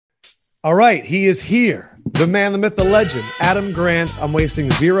All right, he is here. The man, the myth, the legend, Adam Grant. I'm wasting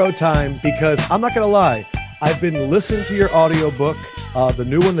zero time because I'm not going to lie. I've been listening to your audiobook, the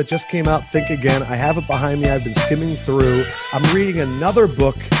new one that just came out, Think Again. I have it behind me. I've been skimming through. I'm reading another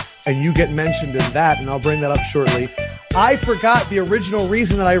book, and you get mentioned in that, and I'll bring that up shortly. I forgot the original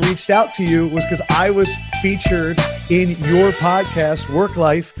reason that I reached out to you was because I was featured in your podcast, Work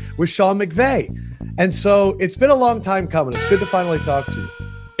Life, with Sean McVay. And so it's been a long time coming. It's good to finally talk to you.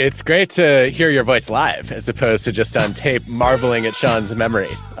 It's great to hear your voice live as opposed to just on tape marveling at Sean's memory.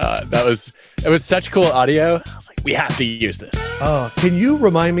 It was such cool audio. I was like, we have to use this. Can you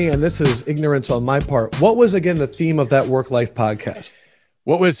remind me, and this is ignorance on my part, what was again the theme of that Work Life podcast?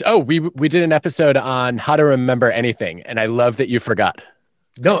 We did an episode on how to remember anything, and I love that you forgot.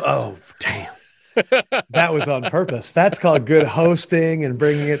 No, damn. That was on purpose. That's called good hosting and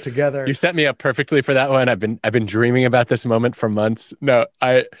bringing it together. You set me up perfectly for that one. I've been dreaming about this moment for months. No,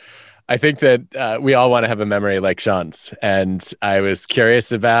 I think that we all want to have a memory like Sean's, and I was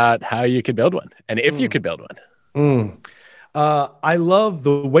curious about how you could build one, and if you could build one. I love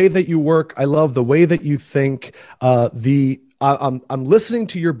the way that you work. I love the way that you think. I'm listening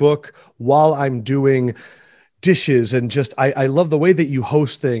to your book while I'm doing dishes, and just I love the way that you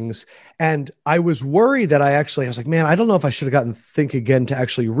host things. And I was worried that I was like, man, I don't know if I should have gotten Think Again to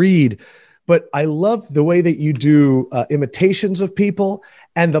actually read, but I love the way that you do imitations of people,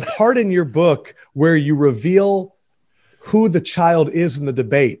 and the part in your book where you reveal who the child is in the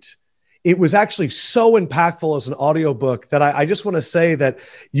debate. It was actually so impactful as an audiobook that I just want to say that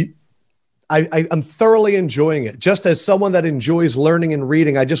I'm thoroughly enjoying it. Just as someone that enjoys learning and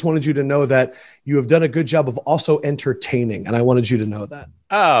reading, I just wanted you to know that you have done a good job of also entertaining, and I wanted you to know that.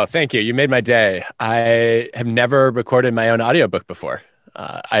 Oh, thank you. You made my day. I have never recorded my own audiobook before.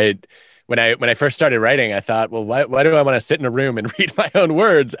 When I first started writing, I thought, well, why do I want to sit in a room and read my own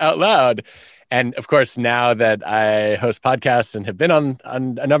words out loud? And of course, now that I host podcasts and have been on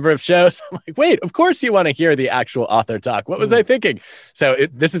a number of shows, I'm like, wait, of course you want to hear the actual author talk. What was I thinking? So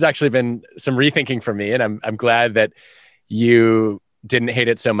this has actually been some rethinking for me. And I'm glad that you didn't hate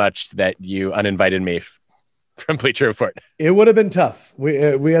it so much that you uninvited me from Bleacher Report. It would have been tough. We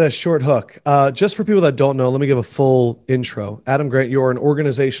had a short hook. Just for people that don't know, let me give a full intro. Adam Grant, you're an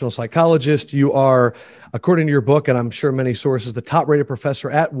organizational psychologist. You are, according to your book, and I'm sure many sources, the top-rated professor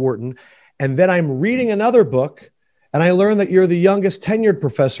at Wharton. And then I'm reading another book, and I learned that you're the youngest tenured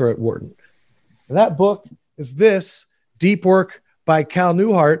professor at Wharton. And that book is this, Deep Work by Cal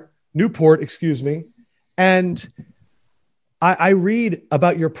Newport, And I read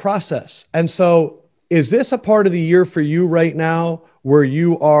about your process. And so is this a part of the year for you right now where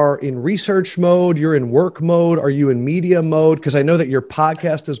you are in research mode, you're in work mode, are you in media mode? Because I know that your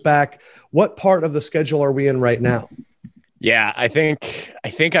podcast is back. What part of the schedule are we in right now? Yeah, I think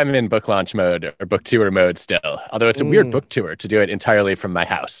I'm in book launch mode or book tour mode still, although it's a weird book tour to do it entirely from my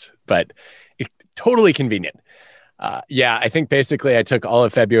house, but totally convenient. I think basically I took all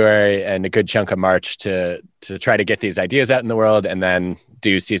of February and a good chunk of March to try to get these ideas out in the world and then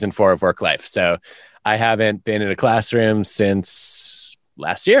do season 4 of Work Life. So I haven't been in a classroom since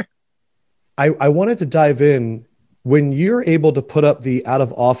last year. I wanted to dive in when you're able to put up the out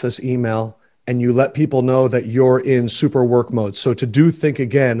of office email and you let people know that you're in super work mode. So to do Think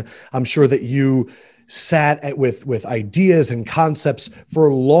Again, I'm sure that you sat with ideas and concepts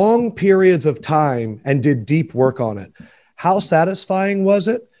for long periods of time and did deep work on it. How satisfying was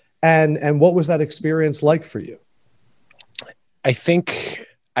it? And what was that experience like for you? I think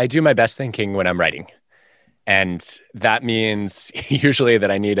I do my best thinking when I'm writing. And that means usually that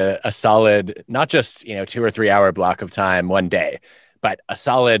I need a solid, not just 2 or 3 hour block of time one day, but a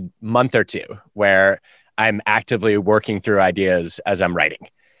solid month or two where I'm actively working through ideas as I'm writing.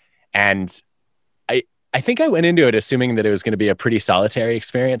 And I think I went into it assuming that it was going to be a pretty solitary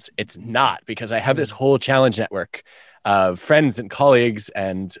experience. It's not, because I have this whole challenge network of friends and colleagues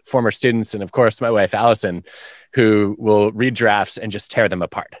and former students, and of course my wife, Allison, who will read drafts and just tear them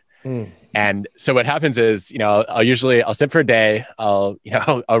apart. And so what happens is, I'll sit for a day. I'll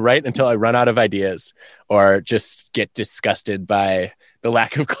write until I run out of ideas or just get disgusted by the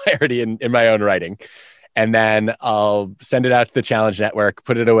lack of clarity in my own writing. And then I'll send it out to the challenge network,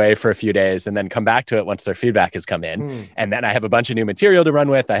 put it away for a few days, and then come back to it once their feedback has come in. And then I have a bunch of new material to run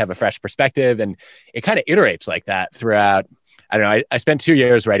with. I have a fresh perspective, and it kind of iterates like that throughout. I don't know. I spent 2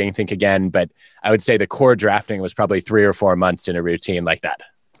 years writing Think Again, but I would say the core drafting was probably 3 or 4 months in a routine like that.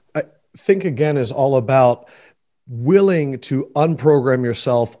 Think Again is all about willing to unprogram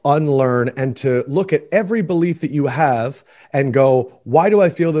yourself, unlearn, and to look at every belief that you have and go, why do I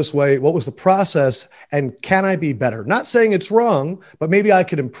feel this way? What was the process? And can I be better? Not saying it's wrong, but maybe I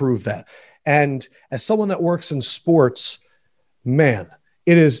could improve that. And as someone that works in sports, man,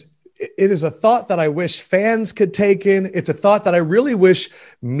 it is a thought that I wish fans could take in. It's a thought that I really wish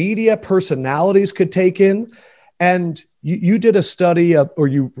media personalities could take in. And you did a study, or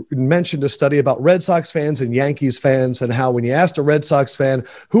you mentioned a study about Red Sox fans and Yankees fans, and how when you asked a Red Sox fan,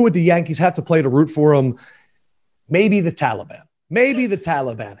 who would the Yankees have to play to root for them? Maybe the Taliban. Maybe the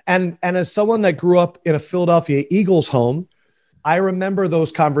Taliban. And as someone that grew up in a Philadelphia Eagles home, I remember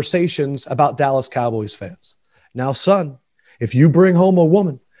those conversations about Dallas Cowboys fans. Now, son, if you bring home a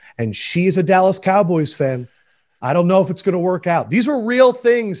woman and she's a Dallas Cowboys fan, I don't know if it's going to work out. These were real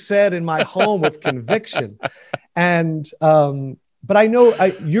things said in my home with conviction. And, but I know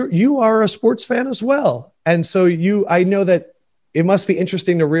you are a sports fan as well. And so I know that it must be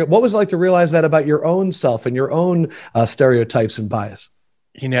interesting to what was it like to realize that about your own self and your own stereotypes and bias?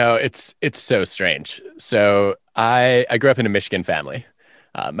 You know, it's so strange. So I grew up in a Michigan family.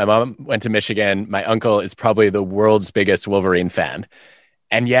 My mom went to Michigan. My uncle is probably the world's biggest Wolverine fan.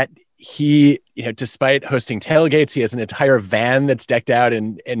 And yet he, despite hosting tailgates, he has an entire van that's decked out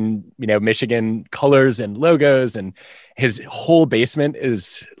in Michigan colors and logos, and his whole basement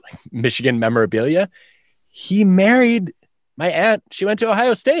is like Michigan memorabilia. He married my aunt. She went to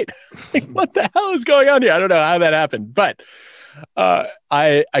Ohio State. Like, what the hell is going on here? I don't know how that happened, but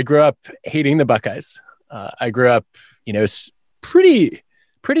I grew up hating the Buckeyes. I grew up, pretty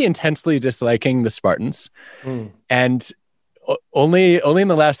intensely disliking the Spartans, and only in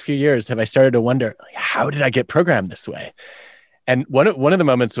the last few years have I started to wonder, like, how did I get programmed this way? And one of the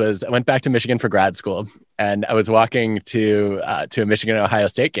moments was I went back to Michigan for grad school, and I was walking to a Michigan Ohio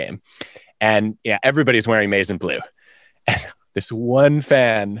State game, and everybody's wearing maize and blue, and this one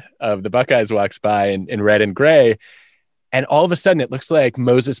fan of the Buckeyes walks by in red and gray, and all of a sudden it looks like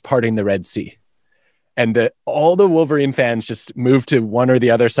Moses parting the Red Sea. And all the Wolverine fans just moved to one or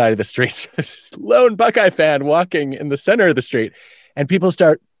the other side of the street. So there's this lone Buckeye fan walking in the center of the street, and people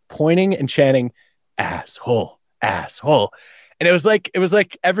start pointing and chanting, "Asshole, asshole." And it was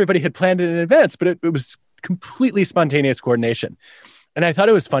like everybody had planned it in advance, but it was completely spontaneous coordination. And I thought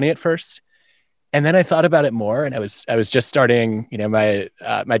it was funny at first. And then I thought about it more, and I was just starting, my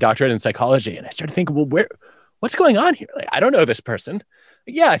doctorate in psychology. And I started thinking, well, what's going on here? Like, I don't know this person.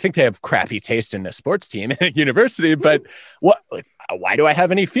 Yeah, I think they have crappy taste in a sports team at a university, but why do I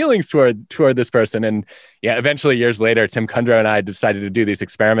have any feelings toward this person? And eventually years later, Tim Kundra and I decided to do these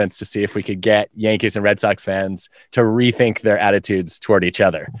experiments to see if we could get Yankees and Red Sox fans to rethink their attitudes toward each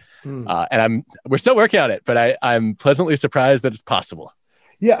other. And we're still working on it, but I'm pleasantly surprised that it's possible.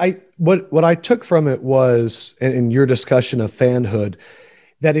 Yeah, what I took from it was, in your discussion of fanhood,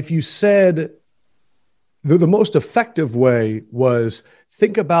 that if you said the most effective way was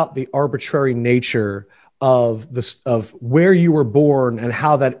think about the arbitrary nature of where you were born and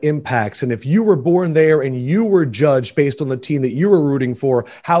how that impacts. And if you were born there and you were judged based on the team that you were rooting for,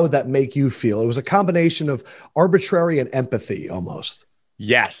 how would that make you feel? It was a combination of arbitrary and empathy almost.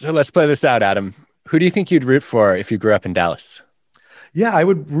 Yes. So let's play this out, Adam. Who do you think you'd root for if you grew up in Dallas? Yeah, I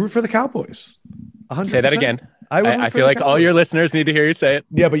would root for the Cowboys. 100%. Say that again. I feel like all your listeners need to hear you say it.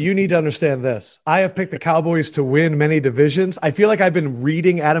 Yeah, but you need to understand this. I have picked the Cowboys to win many divisions. I feel like I've been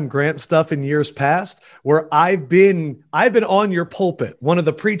reading Adam Grant stuff in years past where I've been on your pulpit, one of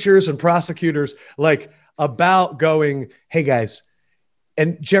the preachers and prosecutors, like about going, hey guys,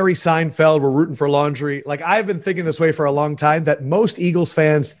 and Jerry Seinfeld, we're rooting for laundry. Like, I've been thinking this way for a long time, that most Eagles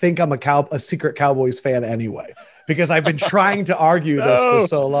fans think I'm a secret Cowboys fan anyway, because I've been trying to argue this for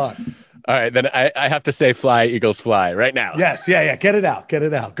so long. All right, then I have to say fly, Eagles fly right now. Yes, yeah. Get it out.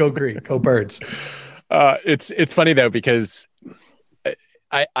 Go green, go birds. It's funny though, because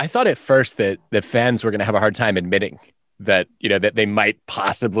I thought at first that the fans were going to have a hard time admitting that, that they might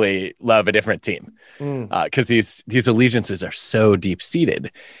possibly love a different team, because these allegiances are so deep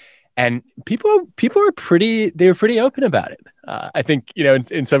seated, and people were pretty open about it. I think,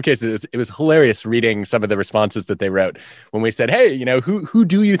 in some cases it was hilarious reading some of the responses that they wrote when we said, hey, who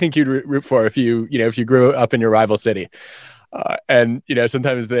do you think you'd root for if you grew up in your rival city? And,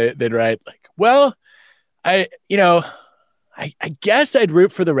 sometimes they'd write like, well, I guess I'd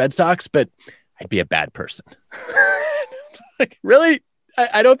root for the Red Sox, but I'd be a bad person. It's like, really?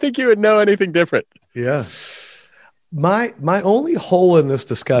 I don't think you would know anything different. Yeah. My only hole in this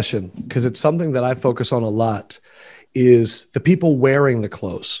discussion, because it's something that I focus on a lot, is the people wearing the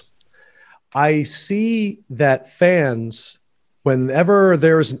clothes. I see that fans whenever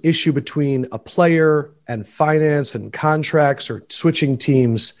there is an issue between a player and finance and contracts or switching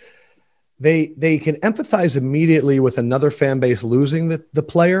teams, they can empathize immediately with another fan base losing the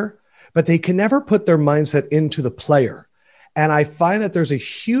player, but they can never put their mindset into the player. And I find that there's a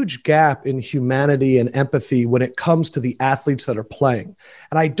huge gap in humanity and empathy when it comes to the athletes that are playing.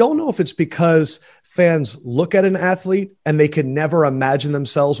 And I don't know if it's because fans look at an athlete and they can never imagine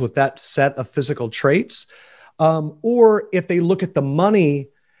themselves with that set of physical traits, or if they look at the money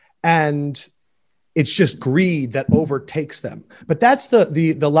and it's just greed that overtakes them. But that's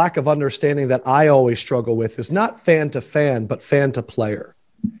the lack of understanding that I always struggle with, is not fan to fan, but fan to player.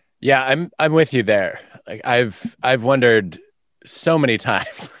 Yeah, I'm with you there. Like I've wondered so many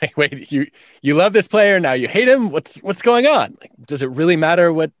times, like, wait, you love this player, now you hate him. What's going on? Like, does it really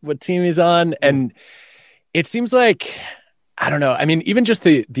matter what team he's on? And it seems like, I don't know. I mean, even just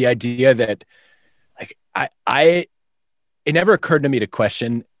the idea that, like, it never occurred to me to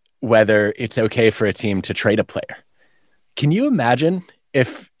question whether it's okay for a team to trade a player. Can you imagine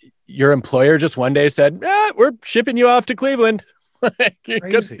if your employer just one day said, we're shipping you off to Cleveland?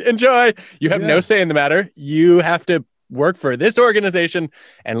 Enjoy. You have no say in the matter. You have to work for this organization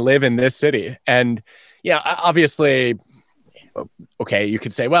and live in this city. And obviously, okay, you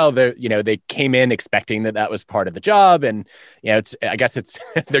could say, well, they came in expecting that was part of the job, and I guess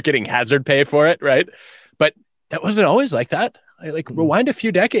they're getting hazard pay for it, right? But that wasn't always like that. Rewind a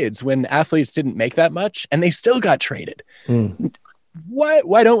few decades when athletes didn't make that much and they still got traded. Why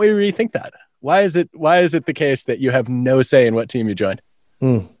don't we rethink that? Why is it the case that you have no say in what team you join?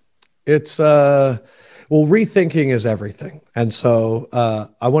 It's rethinking is everything. And so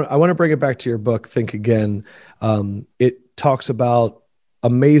I want to bring it back to your book, Think Again. It talks about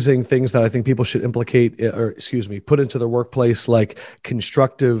amazing things that I think people should put into their workplace, like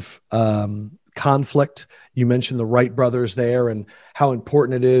constructive conflict. You mentioned the Wright brothers there and how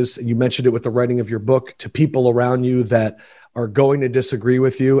important it is. You mentioned it with the writing of your book, to people around you that are going to disagree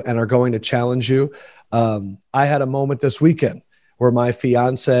with you and are going to challenge you. I had a moment this weekend where my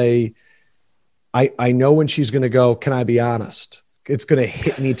fiance, I know when she's going to go, can I be honest? It's going to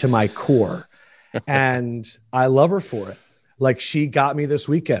hit me to my core. And I love her for it. Like, she got me this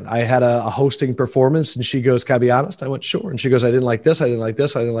weekend. I had a hosting performance and she goes, can I be honest? I went, sure. And she goes, I didn't like this. I didn't like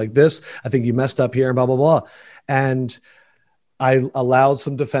this. I didn't like this. I think you messed up here and blah, blah, blah. And I allowed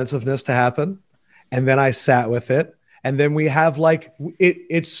some defensiveness to happen. And then I sat with it. And then we have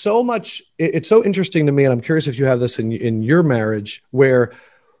it's so interesting to me. And I'm curious if you have this in your marriage, where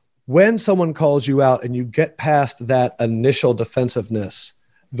when someone calls you out and you get past that initial defensiveness,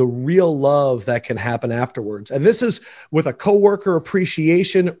 the real love that can happen afterwards. And this is with a coworker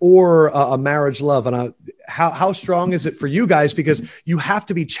appreciation or a marriage love. And how strong is it for you guys? Because you have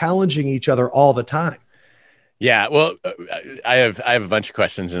to be challenging each other all the time. Yeah. Well, I have a bunch of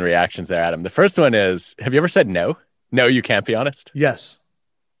questions and reactions there, Adam. The first one is, have you ever said no? No, you can't be honest? Yes.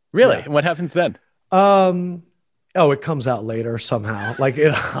 Really? Yeah. And what happens then? It comes out later somehow.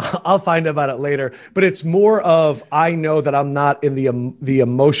 I'll find about it later. But it's more of, I know that I'm not in the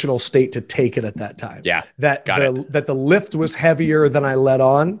emotional state to take it at that time. Yeah, that the lift was heavier than I let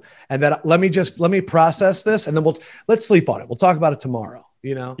on, and that let me process this, and then let's sleep on it. We'll talk about it tomorrow.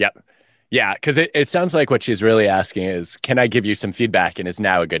 Yep. Yeah, because it sounds like what she's really asking is, can I give you some feedback, and is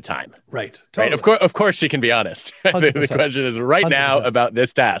now a good time? Right. Totally. Right. Of course she can be honest. The question is right 100%. Now about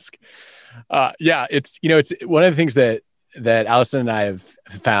this task. It's one of the things that Allison and I have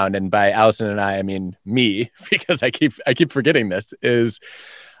found, and by Allison and I mean me, because I keep forgetting this, is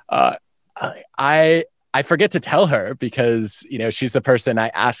I forget to tell her, because she's the person I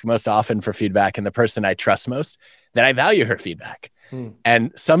ask most often for feedback and the person I trust most, that I value her feedback.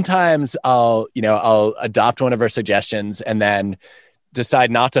 And sometimes I'll adopt one of her suggestions and then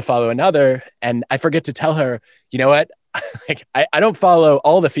decide not to follow another. And I forget to tell her, you know what? I don't follow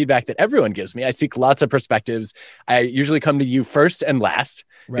all the feedback that everyone gives me. I seek lots of perspectives. I usually come to you first and last,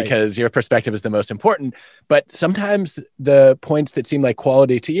 right, because your perspective is the most important. But sometimes the points that seem like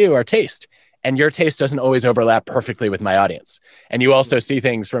quality to you are taste. And your taste doesn't always overlap perfectly with my audience. And you also see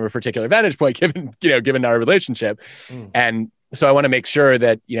things from a particular vantage point, given our relationship. And so I want to make sure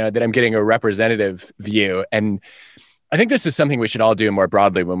that, that I'm getting a representative view. And I think this is something we should all do more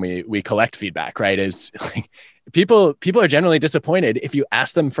broadly when we collect feedback, right? Is like, people are generally disappointed if you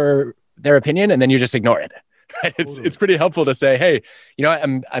ask them for their opinion and then you just ignore it. Right? It's pretty helpful to say, hey,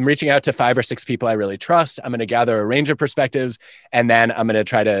 I'm reaching out to 5 or 6 people I really trust. I'm going to gather a range of perspectives, and then I'm going to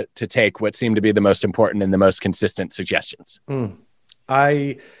try to take what seem to be the most important and the most consistent suggestions.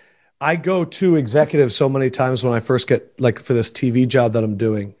 I go to executives so many times when I first get, for this TV job that I'm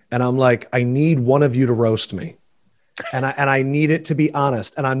doing, and I'm like, I need one of you to roast me. And I need it to be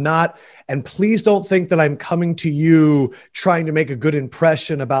honest. And I'm not, and please don't think that I'm coming to you trying to make a good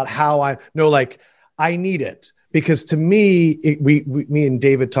impression about how I need it. Because to me, me and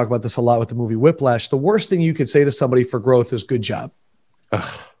David talk about this a lot with the movie Whiplash. The worst thing you could say to somebody for growth is good job.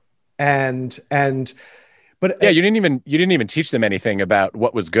 Ugh. But yeah, you didn't even teach them anything about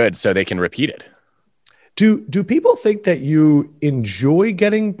what was good so they can repeat it. Do people think that you enjoy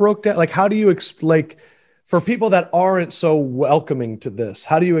getting broke down? Like, how do you explain, for people that aren't so welcoming to this,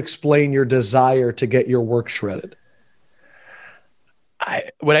 how do you explain your desire to get your work shredded?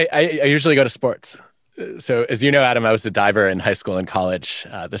 I usually go to sports. So as you know, Adam, I was a diver in high school and college,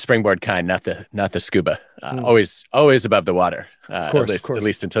 the springboard kind, not the scuba, always above the water, of course. At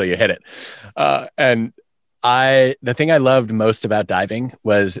least until you hit it. And the thing I loved most about diving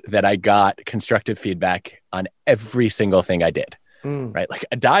was that I got constructive feedback on every single thing I did. Right. Like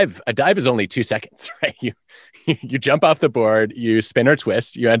a dive is only 2 seconds, right? You jump off the board, you spin or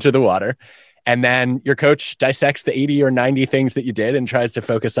twist, you enter the water, and then your coach dissects the 80 or 90 things that you did and tries to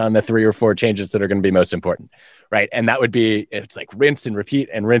focus on the 3 or 4 changes that are going to be most important. Right. And it's like rinse and repeat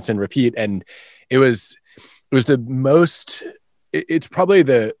and rinse and repeat. And it's probably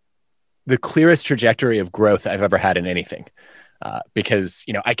the clearest trajectory of growth I've ever had in anything. Because,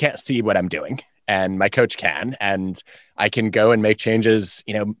 I can't see what I'm doing and my coach can, and I can go and make changes,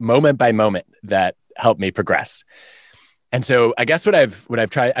 moment by moment that help me progress. And so I guess I've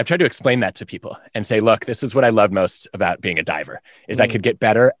tried to explain that to people and say, look, this is what I love most about being a diver is I could get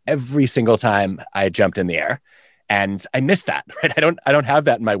better every single time I jumped in the air. And I miss that, right? I don't have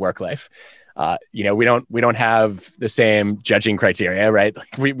that in my work life. We don't have the same judging criteria, right?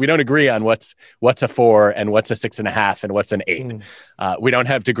 Like we don't agree on what's a 4 and what's a 6.5 and what's an 8. We don't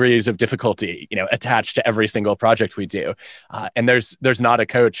have degrees of difficulty, attached to every single project we do. And there's not a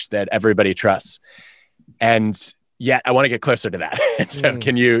coach that everybody trusts. And yet I want to get closer to that. So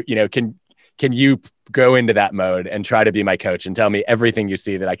can you go into that mode and try to be my coach and tell me everything you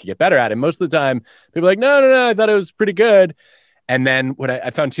see that I could get better at? And most of the time people are like, no, I thought it was pretty good. And then I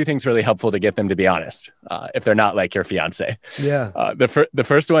found 2 things really helpful to get them to be honest, if they're not like your fiance. Yeah. The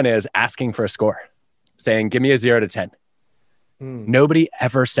first one is asking for a score, saying, give me a 0 to 10. Nobody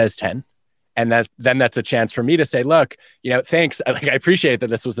ever says 10. And then that's a chance for me to say, look, thanks. I appreciate that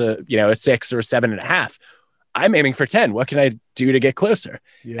this was a 6 or 7.5. I'm aiming for 10. What can I do to get closer?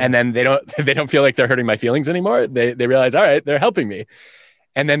 Yeah. And then they don't feel like they're hurting my feelings anymore. They realize, all right, they're helping me.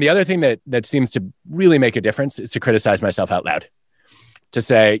 And then the other thing that seems to really make a difference is to criticize myself out loud. To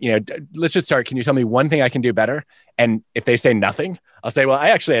say, let's just start. Can you tell me one thing I can do better? And if they say nothing, I'll say, well, I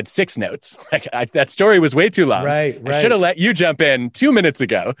actually had 6 notes. That story was way too long. Right. I should have let you jump in 2 minutes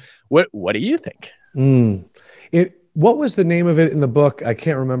ago. What do you think? What was the name of it in the book? I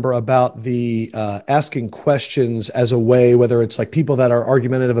can't remember, about the asking questions as a way, whether it's like people that are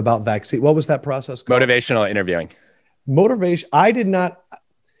argumentative about vaccine. What was that process called? Motivational interviewing. Motivation. I did not.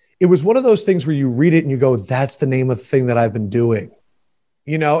 It was one of those things where you read it and you go, that's the name of the thing that I've been doing.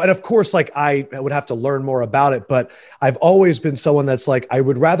 And of course, I would have to learn more about it, but I've always been someone that's like, I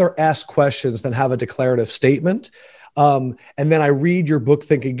would rather ask questions than have a declarative statement. And then I read your book,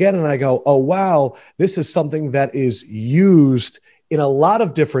 Think Again, and I go, oh, wow, this is something that is used in a lot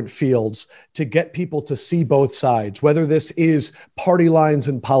of different fields to get people to see both sides, whether this is party lines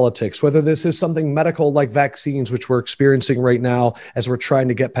in politics, whether this is something medical like vaccines, which we're experiencing right now as we're trying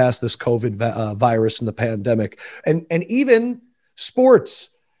to get past this COVID virus and the pandemic, and even sports,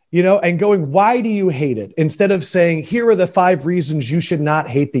 and going, why do you hate it? Instead of saying, here are the 5 reasons you should not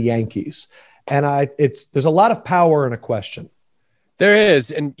hate the Yankees. And there's a lot of power in a question. There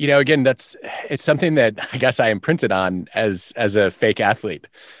is. And, again, it's something that I guess I imprinted on as a fake athlete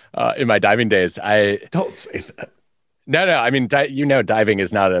in my diving days. Don't say that. No. I mean, diving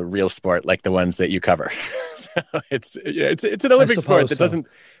is not a real sport like the ones that you cover. So it's an Olympic sport that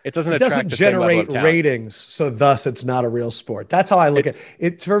doesn't generate ratings. So thus it's not a real sport. That's how I look at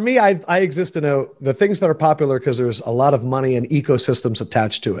it. For me, I exist to know the things that are popular because there's a lot of money and ecosystems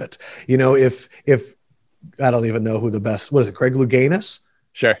attached to it. If I don't even know who the best, what is it? Greg Louganis?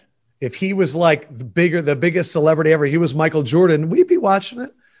 Sure. If he was like the biggest celebrity ever, he was Michael Jordan, we'd be watching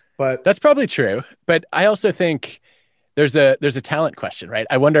it. But that's probably true. But I also think there's a talent question, right?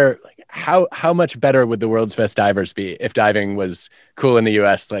 I wonder how much better would the world's best divers be if diving was cool in the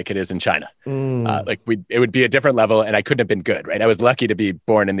US like it is in China? It would be a different level, and I couldn't have been good, right? I was lucky to be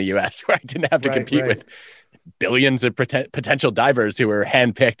born in the US where I didn't have to compete with billions of potential divers who were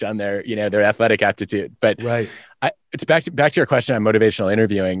handpicked on their athletic aptitude. But it's back to your question on motivational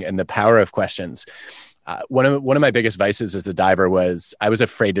interviewing and the power of questions. One of my biggest vices as a diver was I was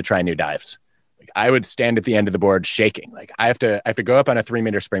afraid to try new dives. I would stand at the end of the board shaking. Like I have to go up on a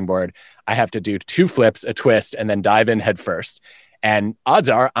 3-meter springboard. I have to do 2 flips, a twist, and then dive in head first. And odds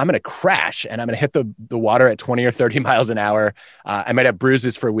are I'm going to crash and I'm going to hit the water at 20 or 30 miles an hour. I might have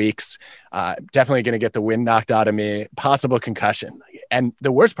bruises for weeks. Definitely going to get the wind knocked out of me, possible concussion. And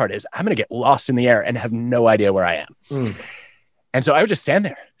the worst part is I'm going to get lost in the air and have no idea where I am. Mm. And so I would just stand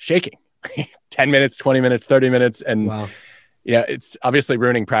there shaking 10 minutes, 20 minutes, 30 minutes. And wow. It's obviously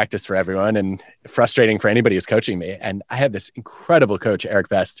ruining practice for everyone and frustrating for anybody who's coaching me. And I had this incredible coach, Eric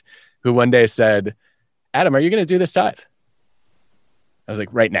Best, who one day said, Adam, are you going to do this dive? I was like,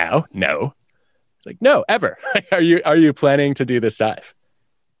 right now? No. He's like, no, ever. Are you planning to do this dive?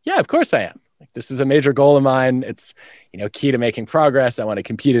 Yeah, of course I am. Like, this is a major goal of mine. It's, key to making progress. I want to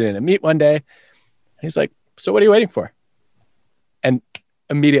compete in a meet one day. And he's like, so what are you waiting for? And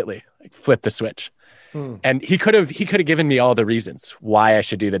immediately flip the switch. And he could have given me all the reasons why I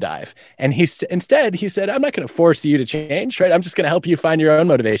should do the dive. And instead he said, I'm not going to force you to change, right? I'm just going to help you find your own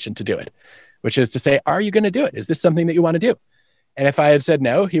motivation to do it, which is to say, are you going to do it? Is this something that you want to do? And if I had said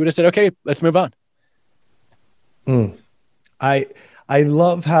no, he would have said, okay, let's move on. I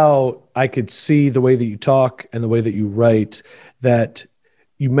love how I could see the way that you talk and the way that you write, that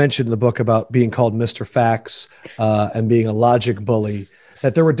you mentioned in the book about being called Mr. Facts and being a logic bully,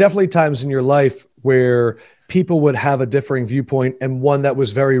 that there were definitely times in your life where people would have a differing viewpoint and one that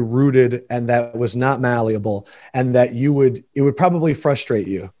was very rooted and that was not malleable, and that it would probably frustrate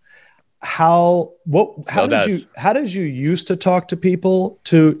you. How did you used to talk to people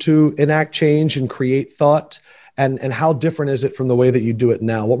to enact change and create thought? And how different is it from the way that you do it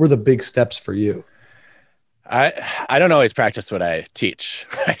now? What were the big steps for you? I don't always practice what I teach.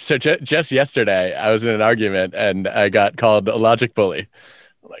 So just yesterday, I was in an argument and I got called a logic bully.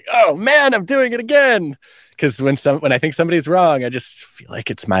 I'm like, oh man, I'm doing it again. Because when I think somebody's wrong, I just feel like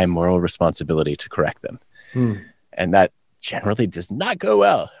it's my moral responsibility to correct them. And that generally does not go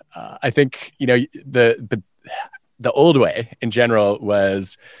well. I think, the old way in general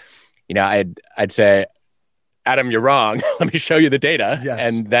was, I'd say, Adam, you're wrong. Let me show you the data. Yes.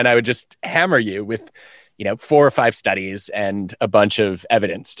 And then I would just hammer you with, 4 or 5 studies and a bunch of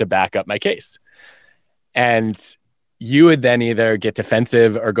evidence to back up my case. And you would then either get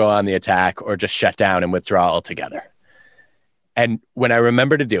defensive or go on the attack or just shut down and withdraw altogether. And when I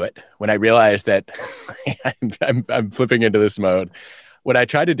remember to do it, when I realized that I'm flipping into this mode, what I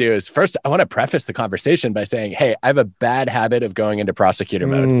try to do is first, I want to preface the conversation by saying, hey, I have a bad habit of going into prosecutor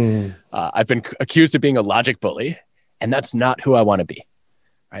mode. I've been accused of being a logic bully, and that's not who I want to be.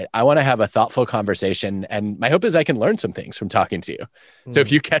 Right? I want to have a thoughtful conversation, and my hope is I can learn some things from talking to you. So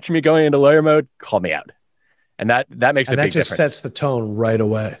if you catch me going into lawyer mode, call me out. And that makes a big difference. And that just sets the tone right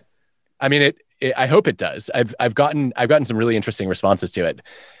away. I mean, I hope it does. I've gotten some really interesting responses to it.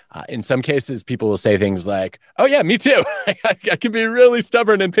 In some cases, people will say things like, oh yeah, me too. I can be really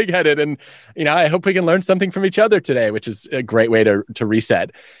stubborn and pigheaded. And, I hope we can learn something from each other today, which is a great way to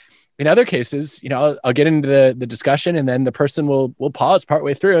reset. In other cases, I'll get into the discussion and then the person will pause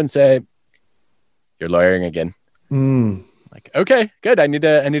partway through and say, you're lawyering again. Like, okay, good. I need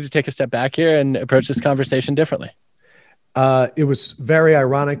to take a step back here and approach this conversation differently. It was very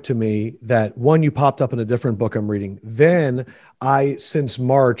ironic to me that you popped up in a different book I'm reading. Then I, since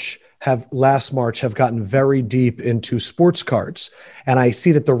last March, have gotten very deep into sports cards. And I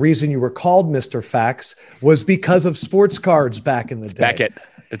see that the reason you were called Mr. Facts was because of sports cards back in the day. Beckett.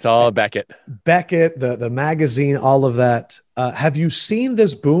 It's all Beckett. Beckett, the magazine, all of that. Have you seen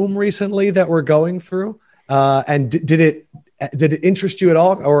this boom recently that we're going through? And did it interest you at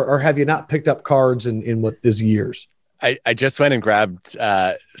all? Or have you not picked up cards in what is years? I just went and grabbed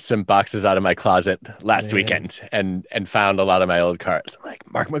some boxes out of my closet last weekend and found a lot of my old cards. I'm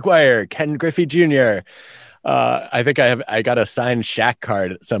like Mark McGuire, Ken Griffey Jr. I think I got a signed Shaq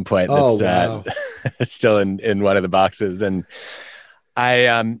card at some point. That's still in one of the boxes. And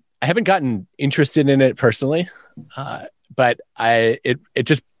I haven't gotten interested in it personally, but it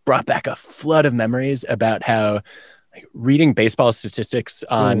just brought back a flood of memories about how reading baseball statistics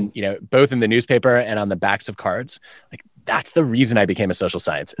on, both in the newspaper and on the backs of cards, that's the reason I became a social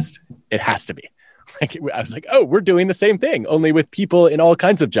scientist. It has to be. I was like, oh, we're doing the same thing, only with people in all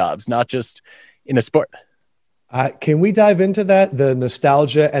kinds of jobs, not just in a sport. Can we dive into that, the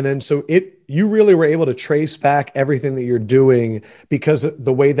nostalgia? And then you really were able to trace back everything that you're doing because of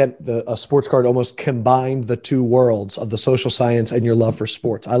the way that a sports card almost combined the two worlds of the social science and your love for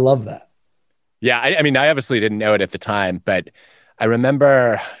sports. I love that. Yeah. I mean, I obviously didn't know it at the time, but I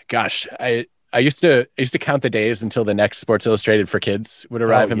remember, I used to count the days until the next Sports Illustrated for Kids would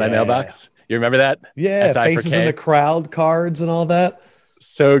arrive in my mailbox. You remember that? Yeah. Faces in the Crowd cards and all that.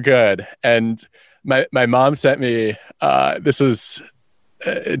 so good. And my mom sent me, this was,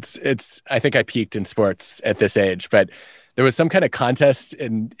 it's, I think I peaked in sports at this age, but there was some kind of contest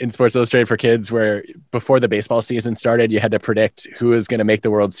in Sports Illustrated for kids where before the baseball season started, you had to predict who was going to make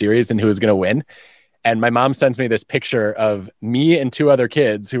the World Series and who was going to win. And my mom sends me this picture of me and two other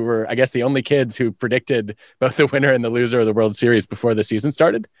kids who were, I guess, the only kids who predicted both the winner and the loser of the World Series before the season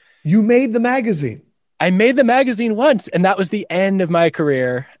started. You made the magazine. I made the magazine once, and that was the end of my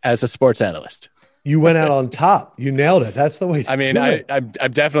career as a sports analyst. You went out on top. You nailed it. That's the way to do it.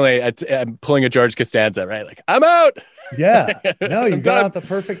 I'm definitely I'm pulling a George Costanza, right? Like, I'm out. Yeah. No, you got out the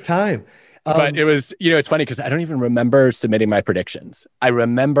perfect time. But it was, it's funny because I don't even remember submitting my predictions. I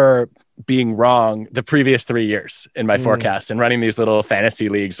remember being wrong the previous 3 years in my forecast and running these little fantasy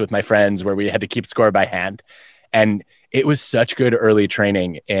leagues with my friends where we had to keep score by hand. And it was such good early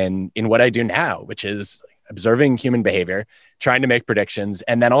training in what I do now, which is observing human behavior, trying to make predictions,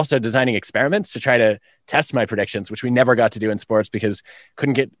 and then also designing experiments to try to test my predictions, which we never got to do in sports because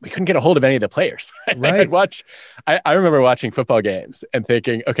we couldn't get a hold of any of the players. Right. I remember watching football games and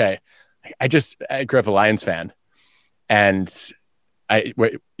thinking, okay, I grew up a Lions fan, and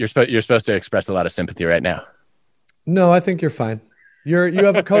you're supposed to express a lot of sympathy right now. No, I think you're fine. You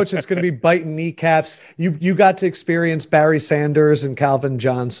have a coach that's going to be biting kneecaps. You got to experience Barry Sanders and Calvin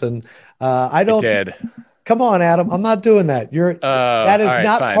Johnson. I did. Come on, Adam. I'm not doing that. That is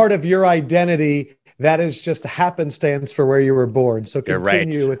not fine. Part of your identity. That is just happenstance for where you were born. So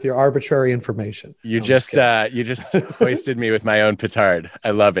continue with your arbitrary information. You just hoisted me with my own petard.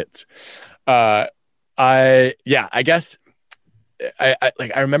 I love it. I guess I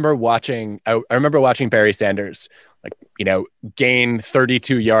remember watching Barry Sanders, gain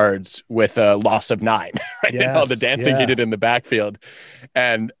 32 yards with a loss of 9, right? Yes, and all the dancing he did in the backfield.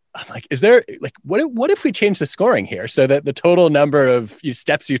 And I'm like, is there what if we change the scoring here so that the total number of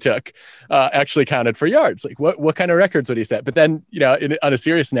steps you took actually counted for yards? Like what kind of records would he set? But then, on a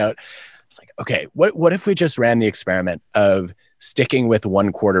serious note, it's like, okay, what if we just ran the experiment of sticking with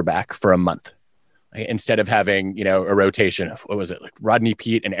one quarterback for a month instead of having, a rotation of, what was it, like Rodney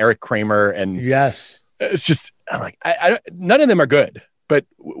Peete and Eric Kramer? And yes, it's just, I'm like, none of them are good. But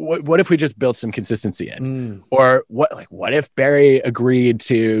what if we just built some consistency in? Or what if Barry agreed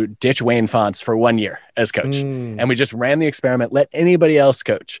to ditch Wayne Fonts for 1 year as coach and we just ran the experiment, let anybody else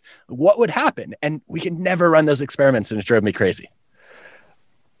coach? What would happen? And we could never run those experiments, and it drove me crazy.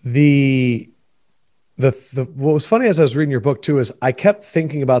 What was funny as I was reading your book too is I kept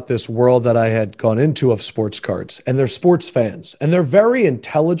thinking about this world that I had gone into of sports cards, and they're sports fans, and they're very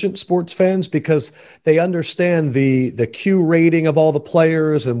intelligent sports fans because they understand the Q rating of all the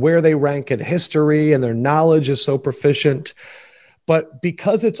players and where they rank in history, and their knowledge is so proficient. But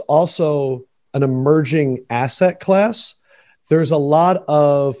because it's also an emerging asset class, there's a lot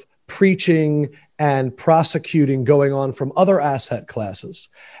of preaching and prosecuting going on from other asset classes.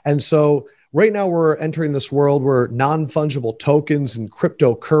 And so right now we're entering this world where non-fungible tokens and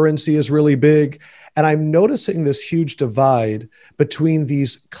cryptocurrency is really big. And I'm noticing this huge divide between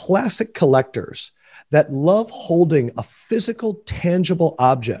these classic collectors that love holding a physical, tangible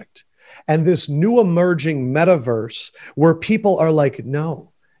object and this new emerging metaverse where people are like,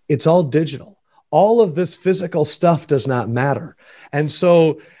 no, it's all digital. All of this physical stuff does not matter. And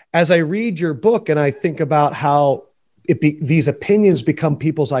so as I read your book and I think about how these opinions become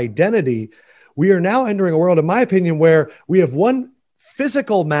people's identity, we are now entering a world, in my opinion, where we have one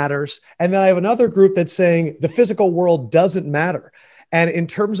physical matters, and then I have another group that's saying the physical world doesn't matter. And in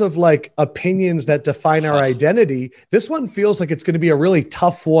terms of opinions that define our identity, this one feels like it's going to be a really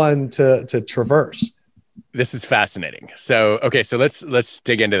tough one to traverse. This is fascinating. So let's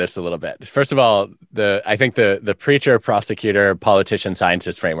dig into this a little bit. First of all, I think the preacher, prosecutor, politician,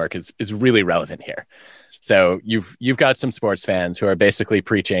 scientist framework is really relevant here. So you've got some sports fans who are basically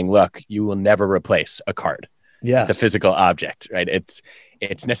preaching, look, you will never replace a card. Yes. The physical object, right?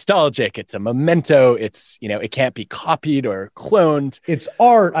 It's nostalgic. It's a memento. It can't be copied or cloned. It's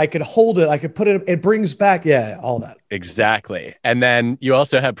art. I could hold it. I could put it. It brings back, all that. Exactly. And then you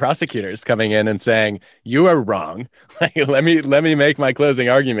also have prosecutors coming in and saying, you are wrong. Let me make my closing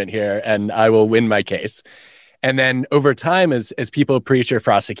argument here and I will win my case. And then over time, as people preach or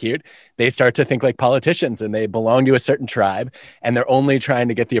prosecute, they start to think like politicians and they belong to a certain tribe and they're only trying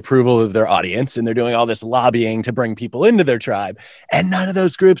to get the approval of their audience. And they're doing all this lobbying to bring people into their tribe. And none of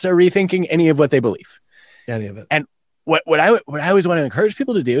those groups are rethinking any of what they believe. Any of it. And what I always want to encourage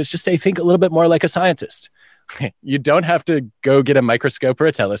people to do is just think a little bit more like a scientist. You don't have to go get a microscope or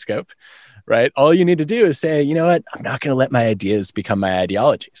a telescope, right? All you need to do is say, you know what? I'm not going to let my ideas become my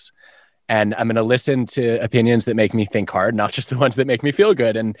ideologies. And I'm going to listen to opinions that make me think hard, not just the ones that make me feel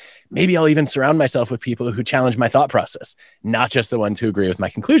good. And maybe I'll even surround myself with people who challenge my thought process, not just the ones who agree with my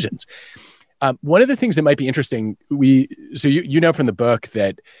conclusions. One of the things that might be interesting, you know from the book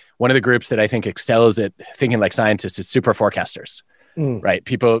that one of the groups that I think excels at thinking like scientists is super forecasters, right?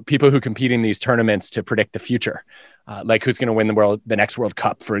 People who compete in these tournaments to predict the future, like who's going to win the next World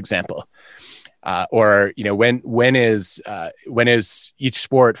Cup, for example. Or when is each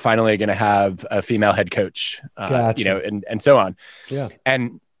sport finally going to have a female head coach? Gotcha. And so on. Yeah.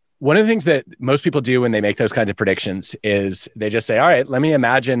 And one of the things that most people do when they make those kinds of predictions is they just say, "All right, let me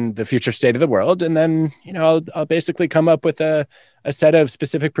imagine the future state of the world, and then I'll basically come up with a set of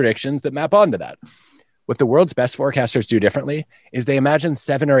specific predictions that map onto that." What the world's best forecasters do differently is they imagine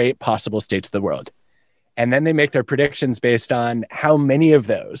 7 or 8 possible states of the world. And then they make their predictions based on how many of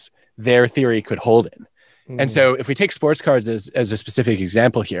those their theory could hold in. And so if we take sports cards as a specific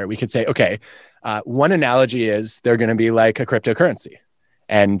example here, we could say, okay, one analogy is they're going to be like a cryptocurrency.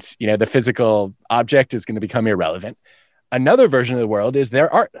 And, the physical object is going to become irrelevant. Another version of the world is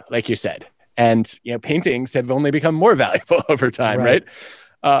their art, like you said. And, paintings have only become more valuable over time, right?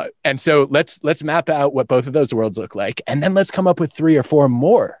 And so let's map out what both of those worlds look like. And then let's come up with 3 or 4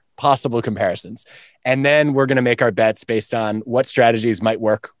 more possible comparisons. And then we're going to make our bets based on what strategies might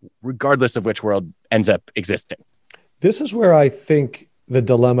work, regardless of which world ends up existing. This is where I think the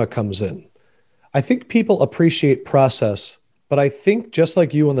dilemma comes in. I think people appreciate process, but I think just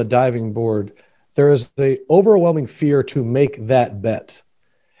like you on the diving board, there is an overwhelming fear to make that bet.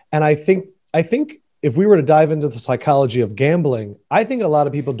 And I think if we were to dive into the psychology of gambling, I think a lot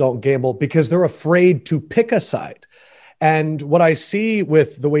of people don't gamble because they're afraid to pick a side. And what I see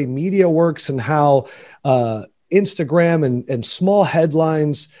with the way media works and how Instagram and small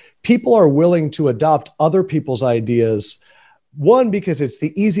headlines, people are willing to adopt other people's ideas. 1, because it's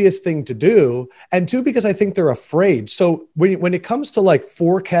the easiest thing to do. And 2, because I think they're afraid. So when it comes to like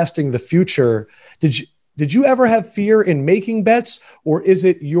forecasting the future, did you ever have fear in making bets? Or is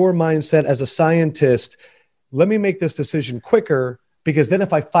it your mindset as a scientist, let me make this decision quicker, because then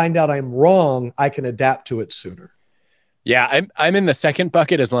if I find out I'm wrong, I can adapt to it sooner? Yeah, I'm in the second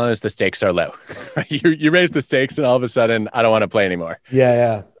bucket as long as the stakes are low. You raise the stakes and all of a sudden I don't want to play anymore.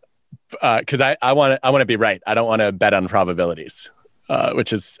 Yeah. Because I want to be right. I don't want to bet on probabilities,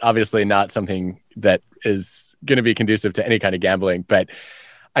 which is obviously not something that is going to be conducive to any kind of gambling. But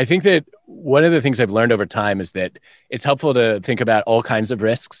I think that one of the things I've learned over time is that it's helpful to think about all kinds of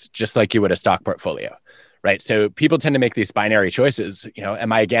risks, just like you would a stock portfolio, right? So people tend to make these binary choices.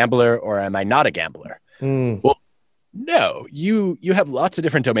 Am I a gambler or am I not a gambler? Well, no, you have lots of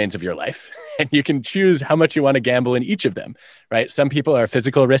different domains of your life, and you can choose how much you want to gamble in each of them, right? Some people are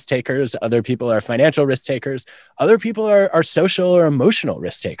physical risk takers. Other people are financial risk takers. Other people are social or emotional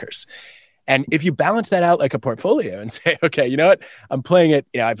risk takers. And if you balance that out like a portfolio and say, okay, you know what, I'm playing it.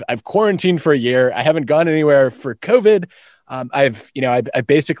 I've quarantined for a year. I haven't gone anywhere for COVID. I've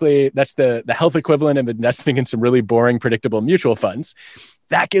basically, that's the health equivalent of investing in some really boring, predictable mutual funds.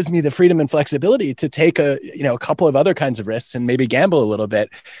 That gives me the freedom and flexibility to take a couple of other kinds of risks and maybe gamble a little bit.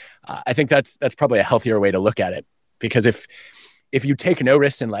 I think that's probably a healthier way to look at it, because if you take no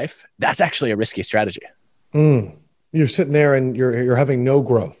risks in life, that's actually a risky strategy. You're sitting there and you're having no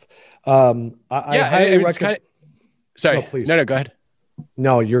growth. I highly recommend. Sorry, no, please. No, go ahead.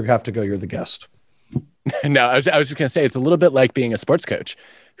 No, you have to go. You're the guest. No, I was just going to say, it's a little bit like being a sports coach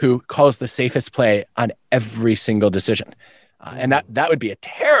who calls the safest play on every single decision. And that would be a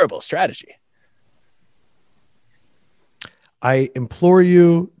terrible strategy. I implore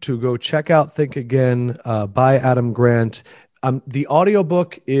you to go check out Think Again by Adam Grant. The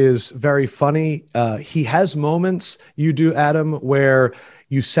audiobook is very funny. He has moments, you do, Adam, where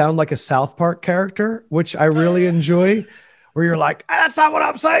you sound like a South Park character, which I really enjoy, where you're like, that's not what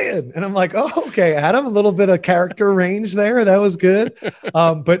I'm saying. And I'm like, oh, okay, Adam, a little bit of character range there. That was good.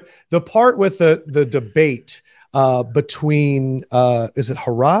 But the part with the debate between, is it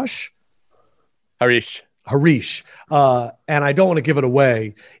Harish, and I don't want to give it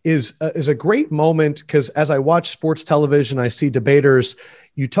away, is a great moment, because as I watch sports television, I see debaters,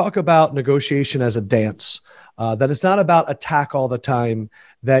 you talk about negotiation as a dance, that it's not about attack all the time,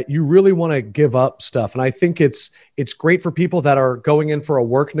 that you really want to give up stuff. And I think it's great for people that are going in for a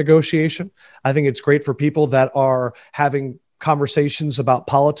work negotiation. I think it's great for people that are having conversations about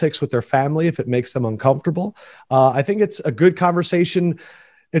politics with their family if it makes them uncomfortable. I think it's a good conversation.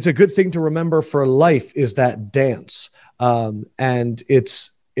 It's a good thing to remember for life, is that dance. And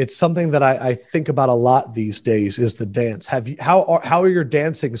it's something that I think about a lot these days, is the dance. How are your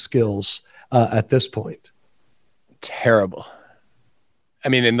dancing skills at this point? Terrible. I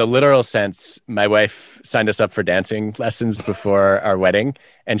mean, in the literal sense, my wife signed us up for dancing lessons before our wedding,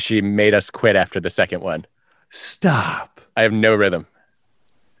 and she made us quit after the second one. Stop. I have no rhythm.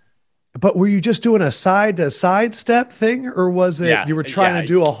 But were you just doing a side to side step thing, or was it you were trying to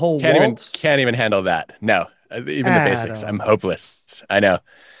do a whole waltz? Can't even handle that. No, even the basics. I'm hopeless. I know.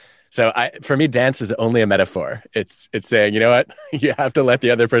 So for me, dance is only a metaphor. It's saying, you know what? You have to let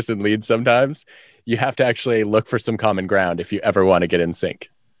the other person lead sometimes. You have to actually look for some common ground if you ever want to get in sync.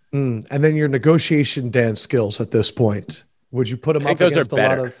 And then your negotiation dance skills at this point, would you put them up against a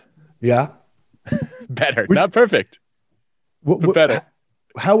lot of, better, not perfect, but better.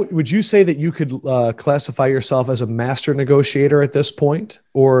 How would you say that you could classify yourself as a master negotiator at this point?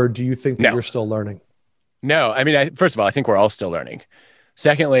 Or do you think that you're still learning? No, I mean, first of all, I think we're all still learning.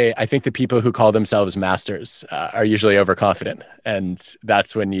 Secondly, I think the people who call themselves masters are usually overconfident. And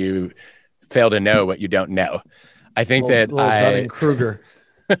that's when you fail to know what you don't know. I think Dunning-Kruger.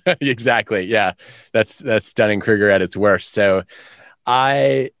 Exactly. Yeah. That's Dunning-Kruger at its worst. So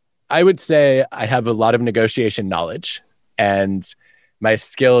I would say I have a lot of negotiation knowledge, and my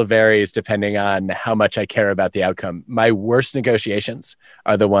skill varies depending on how much I care about the outcome. My worst negotiations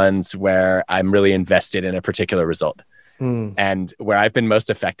are the ones where I'm really invested in a particular result. And where I've been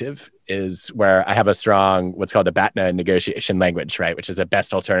most effective is where I have a strong, what's called a BATNA negotiation language, right? Which is a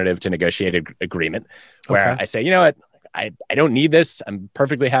best alternative to negotiated agreement, where I say, you know what, I don't need this. I'm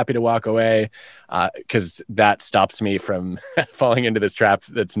perfectly happy to walk away, because that stops me from falling into this trap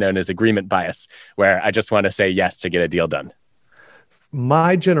that's known as agreement bias, where I just want to say yes to get a deal done.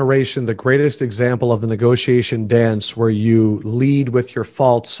 My generation, the greatest example of the negotiation dance where you lead with your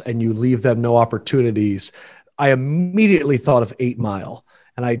faults and you leave them no opportunities, I immediately thought of 8 Mile.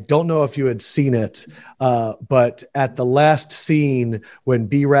 And I don't know if you had seen it, but at the last scene when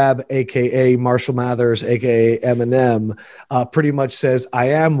B-Rab, a.k.a. Marshall Mathers, a.k.a. Eminem, pretty much says, I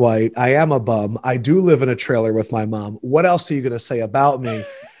am white, I am a bum, I do live in a trailer with my mom. What else are you going to say about me?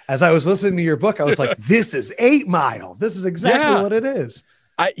 As I was listening to your book, I was like, this is 8 Mile. This is exactly what it is.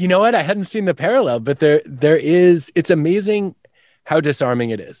 You know what? I hadn't seen the parallel, but there is, it's amazing how disarming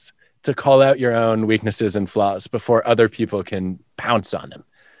it is to call out your own weaknesses and flaws before other people can pounce on them.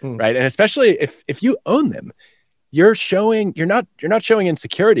 Right. And especially if you own them, you're not showing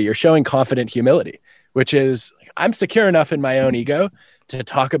insecurity, you're showing confident humility, which is, I'm secure enough in my own ego to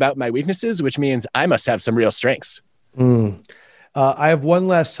talk about my weaknesses, which means I must have some real strengths. I have one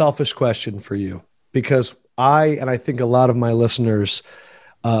last selfish question for you, because I think a lot of my listeners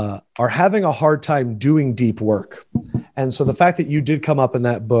are having a hard time doing deep work. And so the fact that you did come up in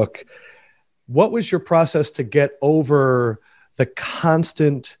that book, what was your process to get over the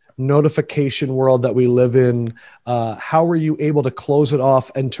constant notification world that we live in? How were you able to close it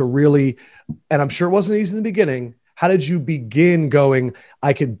off and to really, and I'm sure it wasn't easy in the beginning, how did you begin going,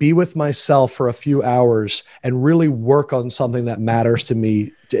 I could be with myself for a few hours and really work on something that matters to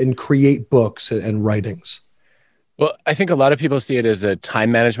me and create books and writings? Well, I think a lot of people see it as a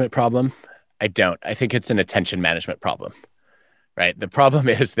time management problem. I don't. I think it's an attention management problem, right? The problem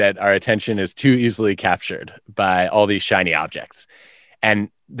is that our attention is too easily captured by all these shiny objects.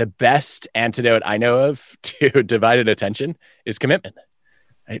 And the best antidote I know of to divided attention is commitment.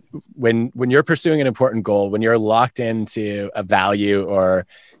 Right? When you're pursuing an important goal, when you're locked into a value or,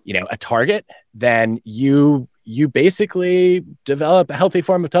 a target, then you basically develop a healthy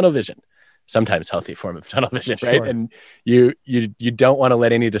form of tunnel vision. Sometimes healthy form of tunnel vision, right? Sure. And you don't want to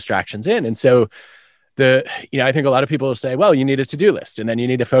let any distractions in. And so I think a lot of people will say, well, you need a to-do list, and then you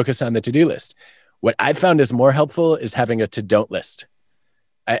need to focus on the to-do list. What I've found is more helpful is having a to-don't list.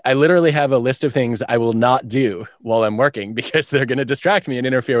 I literally have a list of things I will not do while I'm working because they're going to distract me and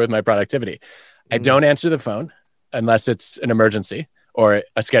interfere with my productivity. I don't answer the phone unless it's an emergency or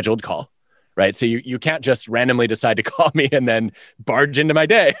a scheduled call. Right. So you can't just randomly decide to call me and then barge into my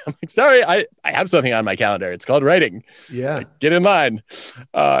day. I'm like, sorry, I have something on my calendar. It's called writing. Yeah. Like, get in line.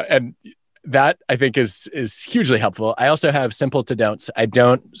 And that I think is hugely helpful. I also have simple to don'ts. I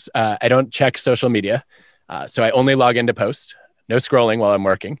don't check social media. So I only log into posts, no scrolling while I'm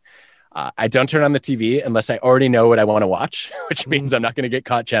working. I don't turn on the TV unless I already know what I want to watch, which means I'm not going to get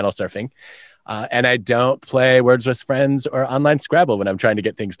caught channel surfing. And I don't play Words with Friends or online Scrabble when I'm trying to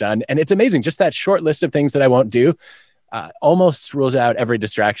get things done. And it's amazing. Just that short list of things that I won't do almost rules out every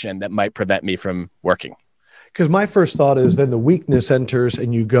distraction that might prevent me from working. Because my first thought is then the weakness enters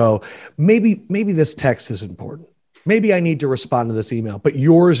and you go, maybe this text is important. Maybe I need to respond to this email, but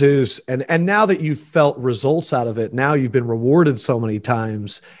yours is, and now that you've felt results out of it, now you've been rewarded so many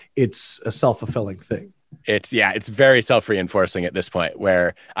times, it's a self-fulfilling thing. It's very self-reinforcing at this point,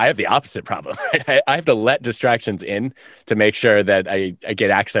 where I have the opposite problem. Right? I have to let distractions in to make sure that I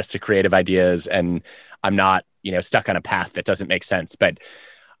get access to creative ideas, and I'm not, stuck on a path that doesn't make sense. But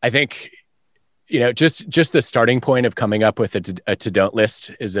I think, just the starting point of coming up with a to-don't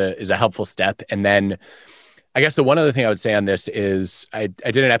list is a helpful step. And then I guess the one other thing I would say on this is I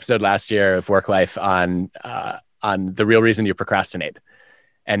did an episode last year of Work Life on the real reason you procrastinate.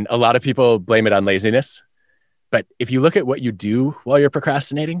 And a lot of people blame it on laziness. But if you look at what you do while you're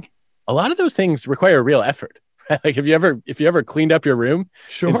procrastinating, a lot of those things require real effort. Right? Like if you ever cleaned up your room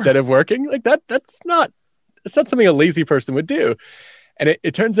instead of working, like that's not something a lazy person would do. And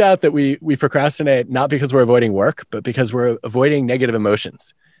it turns out that we procrastinate not because we're avoiding work, but because we're avoiding negative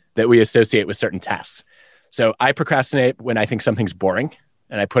emotions that we associate with certain tasks. So I procrastinate when I think something's boring,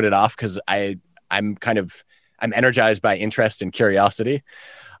 and I put it off because I'm energized by interest and curiosity.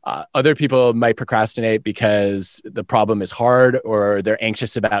 Other people might procrastinate because the problem is hard, or they're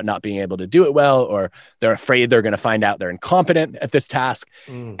anxious about not being able to do it well, or they're afraid they're going to find out they're incompetent at this task.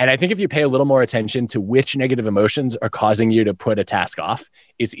 And I think if you pay a little more attention to which negative emotions are causing you to put a task off,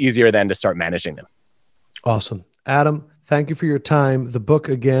 it's easier then to start managing them. Awesome. Adam, thank you for your time. The book,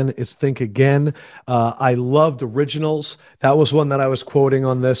 again, is Think Again. I loved Originals. That was one that I was quoting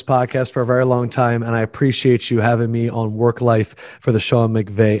on this podcast for a very long time, and I appreciate you having me on Work Life for the Sean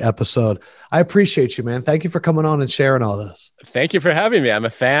McVay episode. I appreciate you, man. Thank you for coming on and sharing all this. Thank you for having me. I'm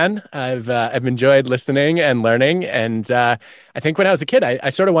a fan. I've enjoyed listening and learning, and I think when I was a kid, I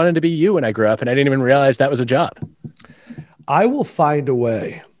sort of wanted to be you when I grew up, and I didn't even realize that was a job. I will find a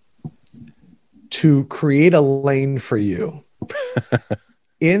way to create a lane for you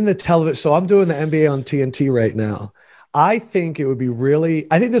in the television. So I'm doing the NBA on TNT right now. I think this would be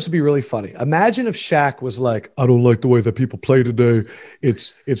really funny. Imagine if Shaq was like, I don't like the way that people play today.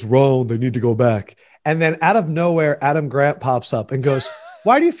 It's wrong. They need to go back. And then out of nowhere, Adam Grant pops up and goes,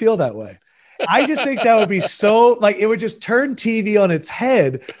 why do you feel that way? I just think that would be so, like, it would just turn TV on its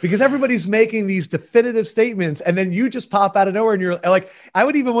head, because everybody's making these definitive statements, and then you just pop out of nowhere and you're like, I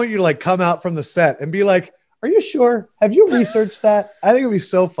would even want you to like come out from the set and be like, are you sure? Have you researched that? I think it would be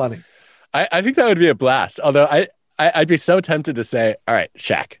so funny. I think that would be a blast. Although I'd be so tempted to say, all right,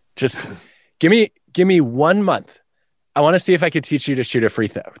 Shaq, just give me 1 month. I want to see if I could teach you to shoot a free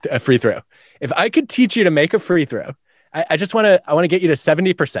throw. If I could teach you to make a free throw, I want to get you to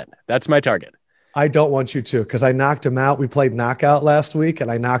 70%. That's my target. I don't want you to, because I knocked him out. We played knockout last week, and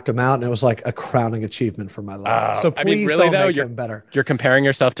I knocked him out, and it was like a crowning achievement for my life. So please don't make him better. You're comparing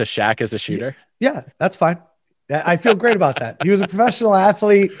yourself to Shaq as a shooter? Yeah, that's fine. I feel great about that. He was a professional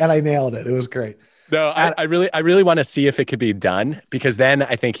athlete, and I nailed it. It was great. No, I really want to see if it could be done, because then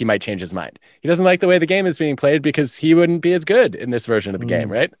I think he might change his mind. He doesn't like the way the game is being played because he wouldn't be as good in this version of the game,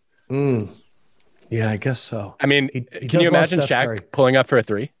 right? Yeah, I guess so. I mean, can you imagine Shaq pulling up for a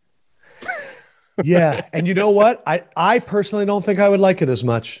three? Yeah. And you know what? I personally don't think I would like it as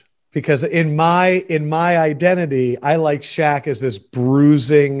much, because in my identity, I like Shaq as this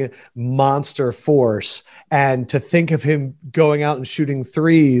bruising monster force. And to think of him going out and shooting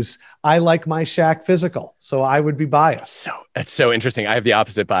threes, I like my Shaq physical. So I would be biased. That's so interesting. I have the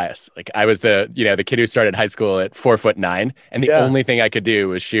opposite bias. Like, I was the kid who started high school at 4'9", and the only thing I could do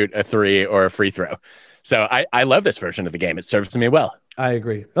was shoot a three or a free throw. So I love this version of the game. It serves me well. I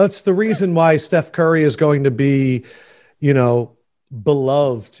agree. That's the reason why Steph Curry is going to be,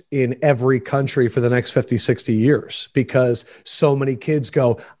 beloved in every country for the next 50, 60 years, because so many kids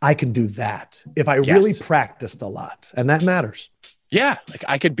go, I can do that if I really practiced a lot. And that matters. Yeah. Like,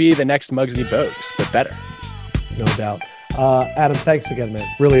 I could be the next Muggsy Bogues, but better. No doubt. Adam, thanks again, man.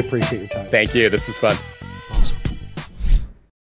 Really appreciate your time. Thank you. This is fun.